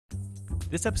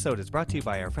This episode is brought to you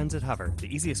by our friends at Hover,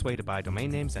 the easiest way to buy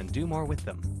domain names and do more with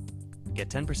them. Get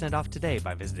 10% off today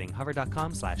by visiting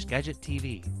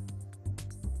hover.com/gadgettv.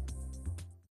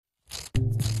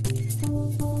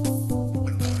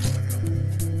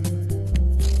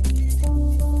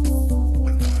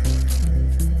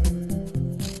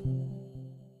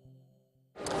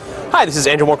 Hi, this is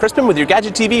Andrew Moore-Crispin with your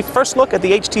Gadget TV first look at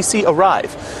the HTC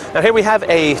Arrive. Now here we have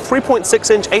a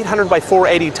 3.6-inch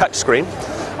 800x480 touchscreen.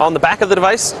 On the back of the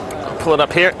device, I'll pull it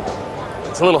up here.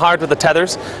 It's a little hard with the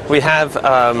tethers. We have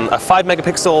a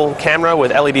 5-megapixel camera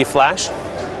with LED flash.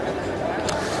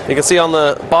 You can see on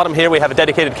the bottom here we have a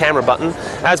dedicated camera button.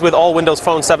 As with all Windows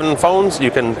Phone 7 phones, you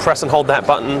can press and hold that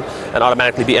button and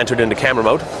automatically be entered into camera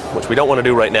mode, which we don't want to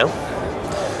do right now.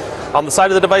 On the side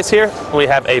of the device here, we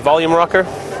have a volume rocker.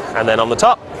 And then on the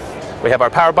top, we have our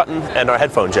power button and our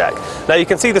headphone jack. Now you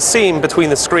can see the seam between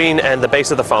the screen and the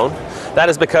base of the phone. That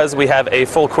is because we have a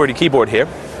full QWERTY keyboard here.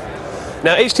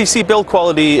 Now HTC build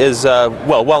quality is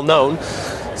well known.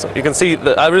 So you can see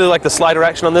that I really like the slider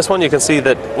action on this one. You can see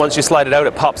that once you slide it out,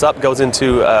 it pops up, goes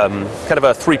into kind of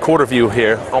a 3/4 view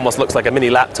here. Almost looks like a mini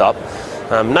laptop.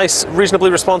 Nice, reasonably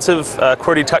responsive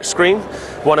QWERTY touchscreen.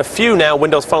 One of few now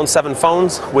Windows Phone 7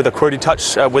 phones with a QWERTY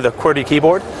touch with a QWERTY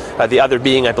keyboard. The other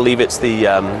being, I believe, it's the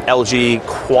LG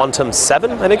Quantum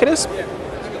 7, I think it is.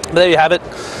 But there you have it.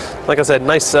 Like I said,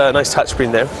 nice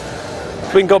touchscreen there.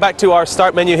 We can go back to our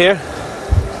start menu here.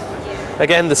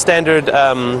 Again, the standard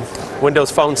Windows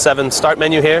Phone 7 start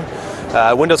menu here.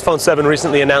 Windows Phone 7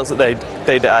 recently announced that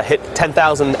they'd hit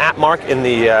 10,000 app mark in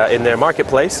their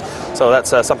marketplace, so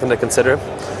that's something to consider.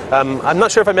 I'm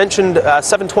not sure if I mentioned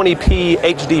 720p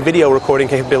HD video recording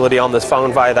capability on this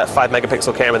phone via that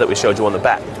 5-megapixel camera that we showed you on the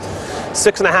back.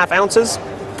 6.5 ounces.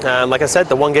 Like I said,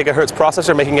 the 1 gigahertz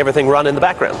processor making everything run in the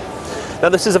background. Now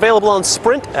this is available on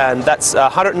Sprint, and that's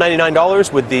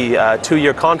 $199 with the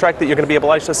 2-year contract that you're going to be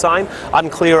obliged to sign.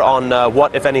 Unclear on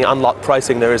what, if any, unlocked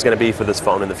pricing there is going to be for this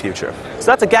phone in the future. So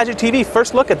that's a Gadget TV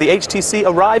first look at the HTC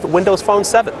Arrive Windows Phone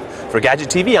 7. For Gadget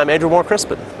TV, I'm Andrew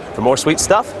Moore-Crispin. For more sweet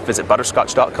stuff, visit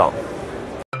butterscotch.com.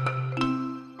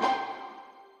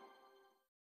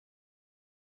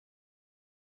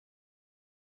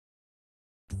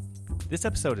 This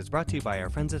episode is brought to you by our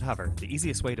friends at Hover, the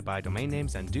easiest way to buy domain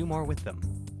names and do more with them.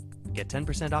 Get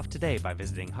 10% off today by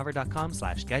visiting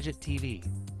hover.com/gadgettv.